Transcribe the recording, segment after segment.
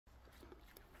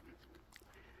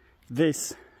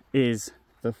This is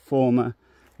the former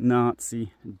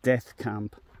Nazi death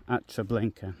camp at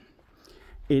Treblinka.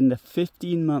 In the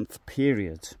 15-month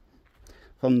period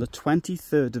from the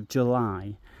 23rd of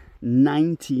July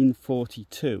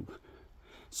 1942,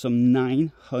 some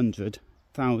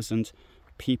 900,000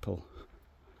 people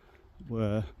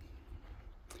were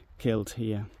killed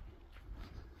here.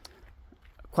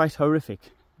 Quite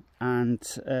horrific, and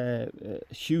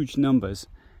huge numbers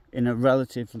in a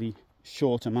relatively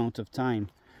short amount of time,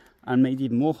 and made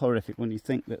even more horrific when you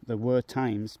think that there were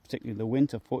times, particularly the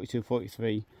winter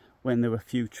 42-43, when there were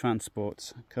few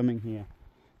transports coming here.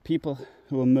 People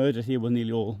who were murdered here were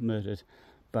nearly all murdered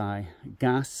by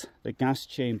gas. The gas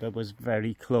chamber was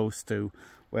very close to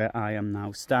where I am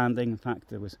now standing. In fact,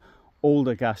 there was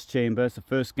older gas chambers, the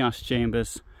first gas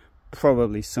chambers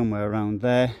probably somewhere around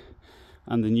there,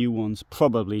 and the new ones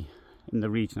probably in the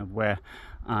region of where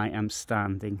I am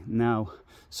standing now.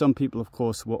 Some people, of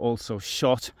course, were also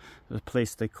shot at a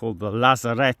place they called the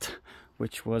Lazaret,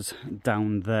 which was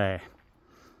down there.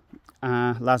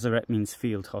 Lazaret means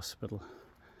field hospital.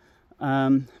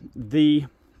 The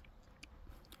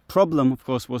problem, of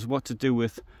course, was what to do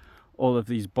with all of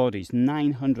these bodies.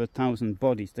 900,000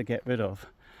 bodies to get rid of.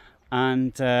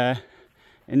 And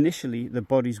initially the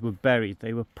bodies were buried.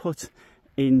 They were put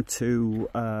into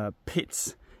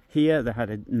pits. Here they had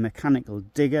a mechanical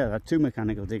digger, they had two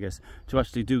mechanical diggers to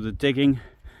actually do the digging,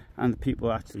 and the people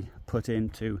were actually put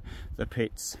into the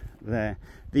pits there.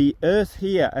 The earth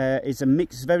here is a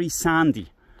mix, very sandy,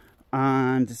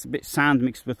 and it's a bit sand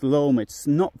mixed with loam. It's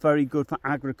not very good for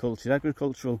agriculture. The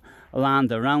agricultural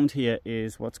land around here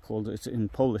is what's called, it's in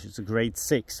Polish, it's a grade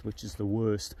 6, which is the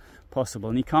worst possible,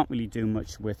 and you can't really do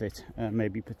much with it.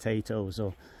 Maybe potatoes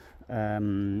or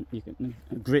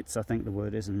grits, I think the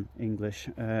word is in English.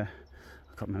 I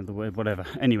can't remember the word, whatever.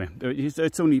 Anyway,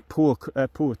 it's only poor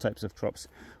types of crops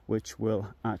which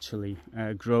will actually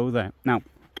grow there. Now,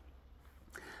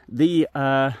 the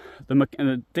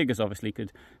diggers obviously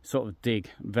could sort of dig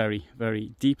very,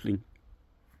 very deeply.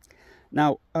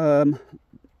 Now, the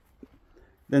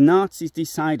Nazis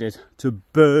decided to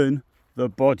burn the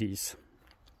bodies,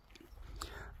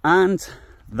 and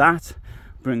that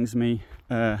brings me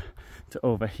to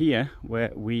over here,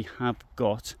 where we have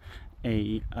got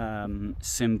a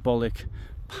symbolic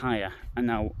pyre. And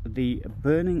now the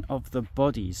burning of the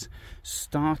bodies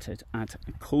started at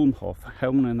Kulmhof,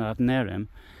 Helmen and Adnerem,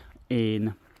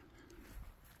 in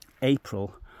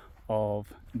April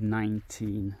of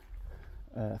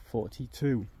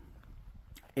 1942.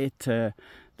 The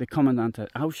commandant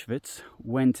at Auschwitz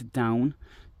went down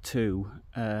to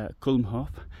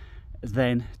Kulmhof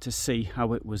then to see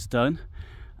how it was done,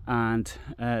 and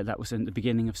that was in the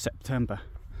beginning of September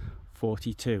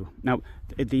 42. Now,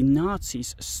 the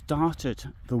Nazis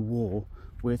started the war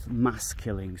with mass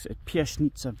killings. At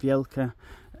Piaśnica Wielka,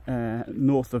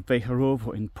 north of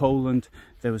Wejherowo in Poland,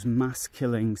 there was mass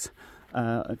killings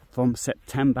from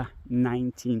September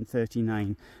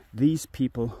 1939. These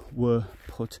people were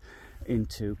put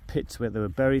into pits where they were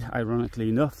buried. Ironically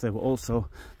enough, they were also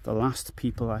the last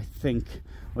people, I think,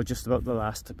 or just about the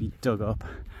last, to be dug up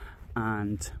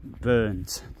and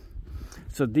burned.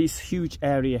 So this huge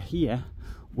area here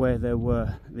where there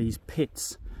were these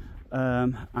pits,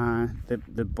 and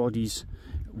the bodies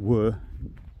were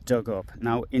dug up.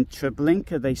 Now in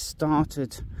Treblinka they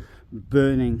started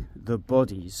burning the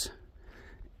bodies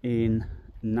in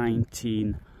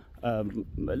the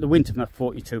winter of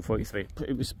 42-43.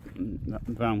 It was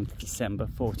around December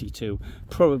 42,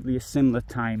 probably a similar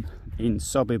time in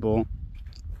Sobibor.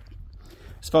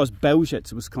 As far as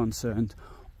Bełżec was concerned,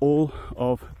 all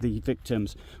of the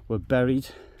victims were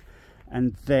buried,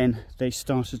 and then they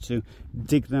started to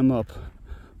dig them up,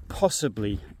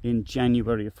 possibly in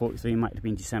January of 43, it might have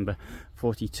been December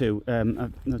 42.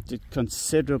 I did a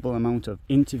considerable amount of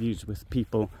interviews with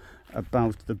people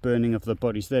about the burning of the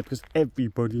bodies there, because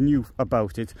everybody knew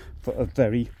about it for a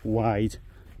very wide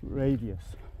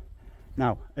radius.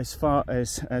 Now, as far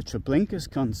as Treblinka is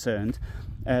concerned,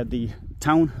 the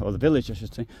town, or the village I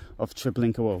should say, of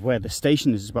Treblinka, or where the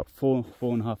station is about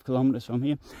 4.5 kilometers from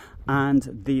here,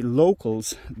 and the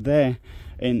locals there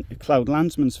in Cloud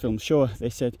Landsman's film Sure, they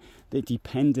said they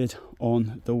depended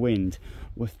on the wind,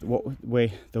 with what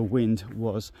way the wind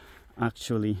was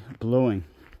actually blowing.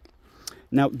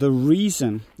 Now, the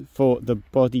reason for the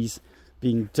bodies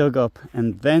being dug up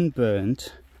and then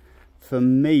burned, for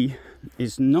me,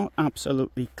 is not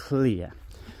absolutely clear,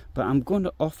 but I'm going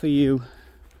to offer you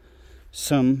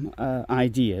some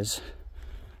ideas,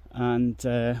 and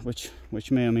which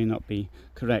may or may not be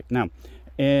correct. Now,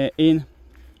 in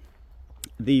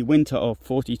the winter of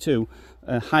 42,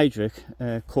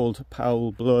 Heydrich called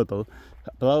Paul Blöbel.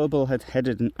 Blöbel had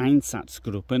headed an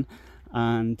Einsatzgruppen,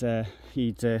 and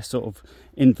he'd sort of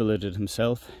invalided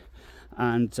himself.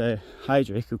 And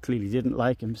Heydrich, who clearly didn't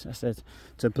like him, said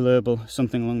to Blöbel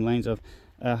something along the lines of,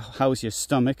 how's your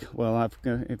stomach? Well,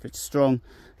 if it's strong,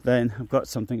 then I've got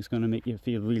something that's going to make you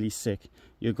feel really sick.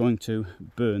 You're going to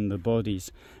burn the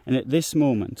bodies. And at this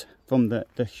moment, from the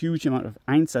huge amount of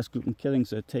Einsatzgruppen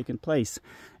killings that had taken place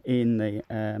in the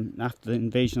after the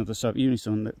invasion of the Soviet Union,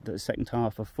 so in the second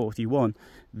half of 41,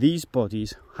 these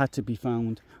bodies had to be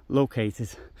found,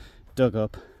 located, dug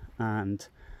up, and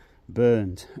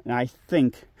burned. And I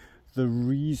think the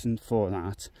reason for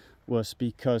that was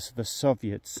because the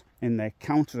Soviets, in their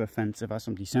counter-offensive as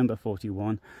from December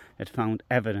 41, had found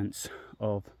evidence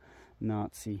of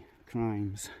Nazi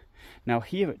crimes. Now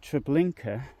here at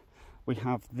Treblinka we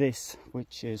have this,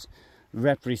 which is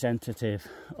representative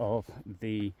of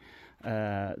the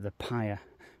pyre.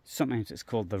 Sometimes it's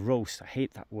called the roast. I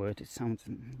hate that word. It sounds,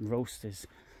 roast is,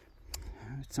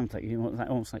 it sounds like, you know,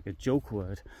 almost like a joke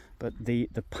word. But the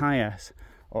pyres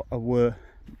were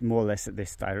more or less at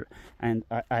this style, and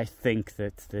I think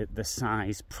that the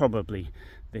size, probably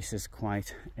this is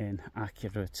quite an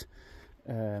accurate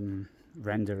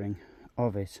rendering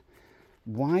of it.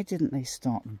 Why didn't they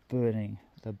start burning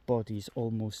the bodies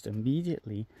almost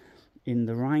immediately in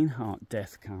the Reinhardt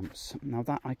death camps? Now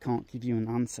that I can't give you an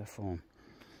answer for.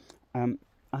 I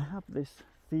have this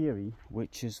theory,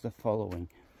 which is the following.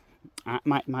 I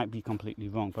might be completely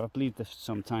wrong, but I believe this for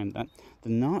some time, that the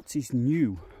Nazis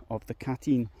knew of the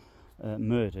Katyn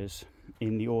murders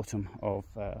in the autumn of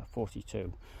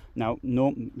 42. Now,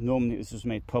 normally this was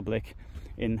made public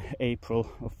in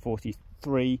April of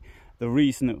 43. The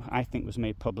reason it, I think, was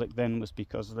made public then was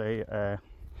because the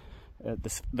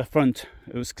front,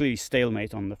 it was clearly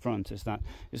stalemate on the front, is that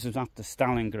this was after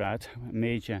Stalingrad, a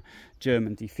major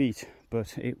German defeat,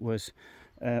 but it was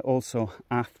also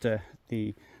after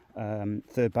the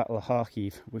Third Battle of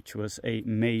Kharkiv, which was a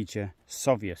major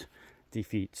Soviet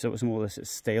defeat. So it was more or less a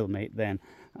stalemate then,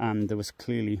 and there was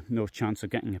clearly no chance of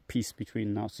getting a peace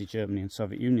between Nazi Germany and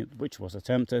Soviet Union, which was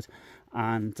attempted.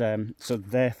 And so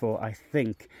therefore I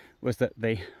think was that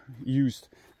they used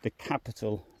the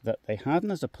capital that they had,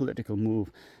 and as a political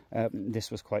move this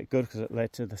was quite good, because it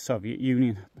led to the Soviet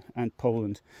Union and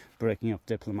Poland breaking up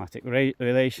diplomatic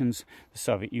relations. The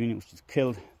Soviet Union, which had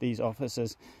killed these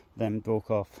officers, then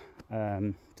broke off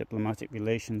diplomatic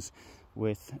relations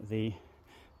with the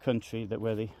country that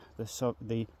where the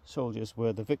soldiers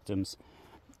were the victims.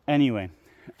 Anyway,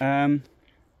 I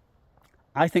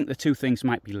think the two things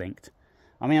might be linked.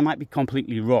 I mean, I might be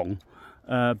completely wrong,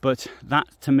 but that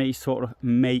to me sort of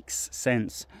makes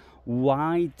sense.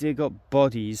 Why dig up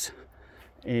bodies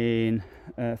in,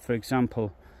 for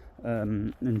example,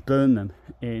 and burn them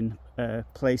in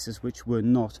places which were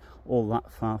not all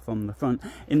that far from the front?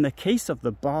 In the case of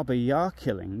the Baba Yar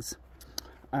killings,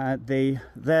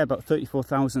 about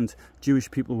 34,000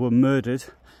 Jewish people were murdered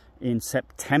in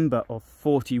September of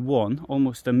 41,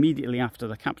 almost immediately after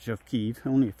the capture of Kiev,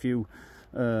 only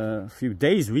a few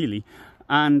days really.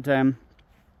 And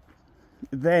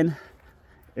then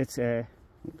it's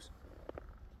oops.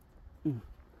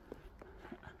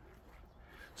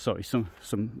 Sorry,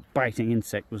 some biting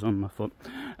insect was on my foot.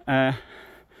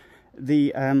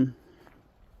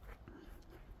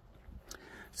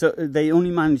 So they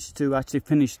only managed to actually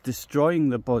finish destroying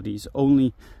the bodies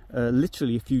only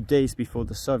literally a few days before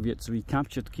the Soviets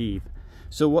recaptured Kiev.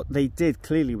 So what they did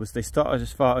clearly was they started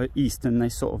as far east and they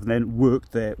sort of then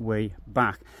worked their way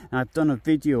back. And I've done a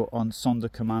video on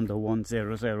Sonderkommando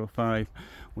 1005,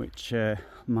 which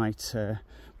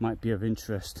might be of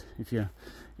interest if you're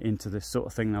into this sort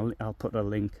of thing. I'll put a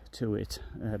link to it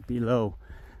below.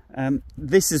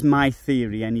 This is my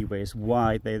theory anyways,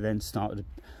 why they then started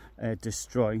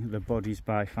destroying the bodies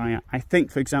by fire. I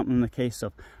think, for example, in the case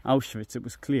of Auschwitz, it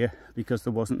was clear because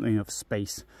there wasn't enough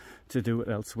space to do it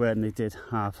elsewhere, and they did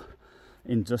have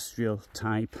industrial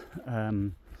type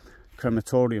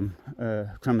crematoria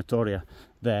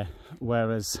there,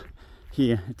 whereas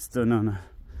here it's done on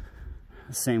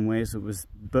the same way as it was,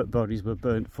 bodies were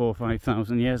burnt 4,000 or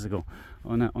 5,000 years ago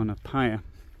on a pyre.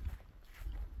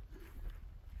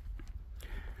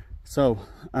 So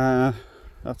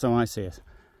that's how I see it.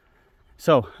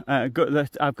 So I've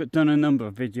done a number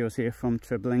of videos here from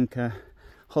Treblinka.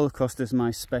 Holocaust is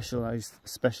my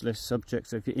specialist subject,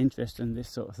 so if you're interested in this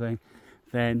sort of thing,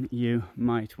 then you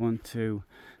might want to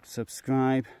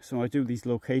subscribe. So I do these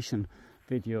location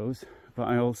videos, but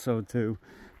I also do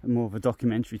more of a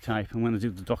documentary type, and when I do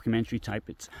the documentary type,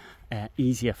 it's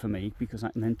easier for me because I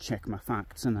can then check my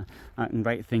facts and I can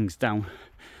write things down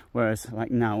whereas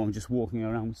like now I'm just walking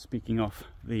around speaking off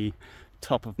the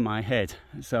top of my head.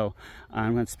 So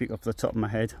I'm going to speak off the top of my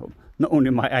head. Not only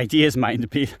my ideas might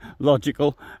be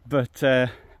logical, but I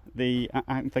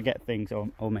can forget things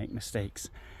or make mistakes.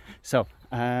 So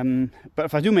but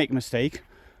if I do make a mistake,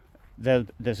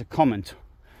 there's a comment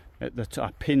at the top.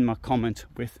 I pin my comment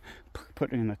with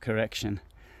putting a correction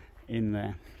in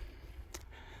there.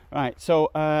 Right, so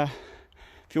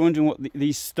if you're wondering what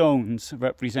these stones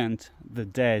represent, the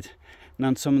dead, and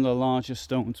on some of the larger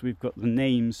stones we've got the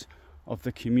names of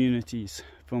the communities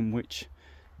from which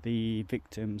the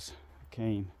victims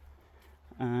came.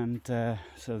 And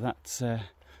so that's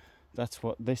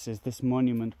what this is. This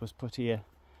monument was put here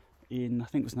in, I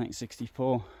think it was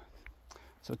 1964,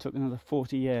 so it took another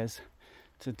 40 years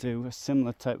to do a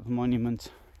similar type of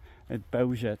monument at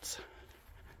Bełżec.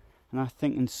 And I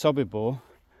think in Sobibor,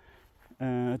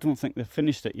 I don't think they've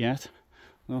finished it yet,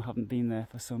 though I haven't been there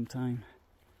for some time.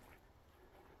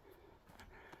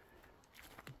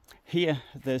 Here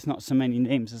there's not so many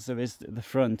names as there is at the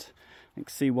front. I can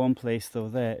see one place though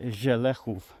there is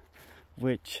Żelechów,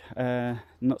 which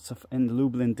not so in the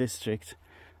Lublin district,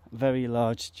 very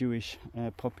large Jewish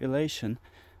population,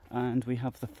 and we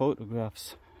have the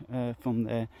photographs from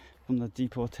the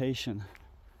deportation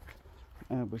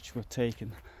which were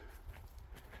taken.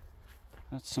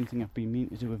 That's something I've been meaning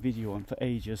to do a video on for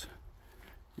ages,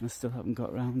 and I still haven't got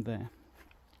around there.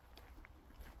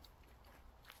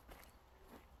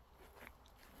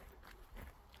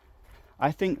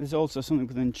 I think there's also something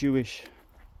within Jewish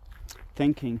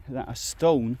thinking that a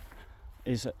stone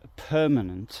is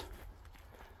permanent,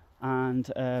 and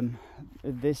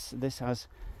this has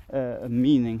a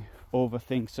meaning over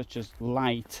things such as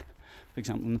light, for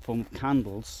example in the form of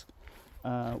candles,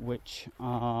 which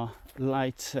are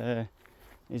light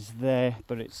is there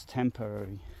but it's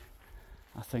temporary,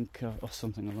 I think, or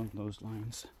something along those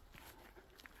lines.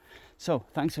 So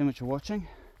thanks very much for watching,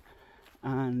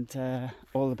 and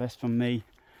all the best from me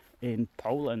in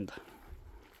Poland.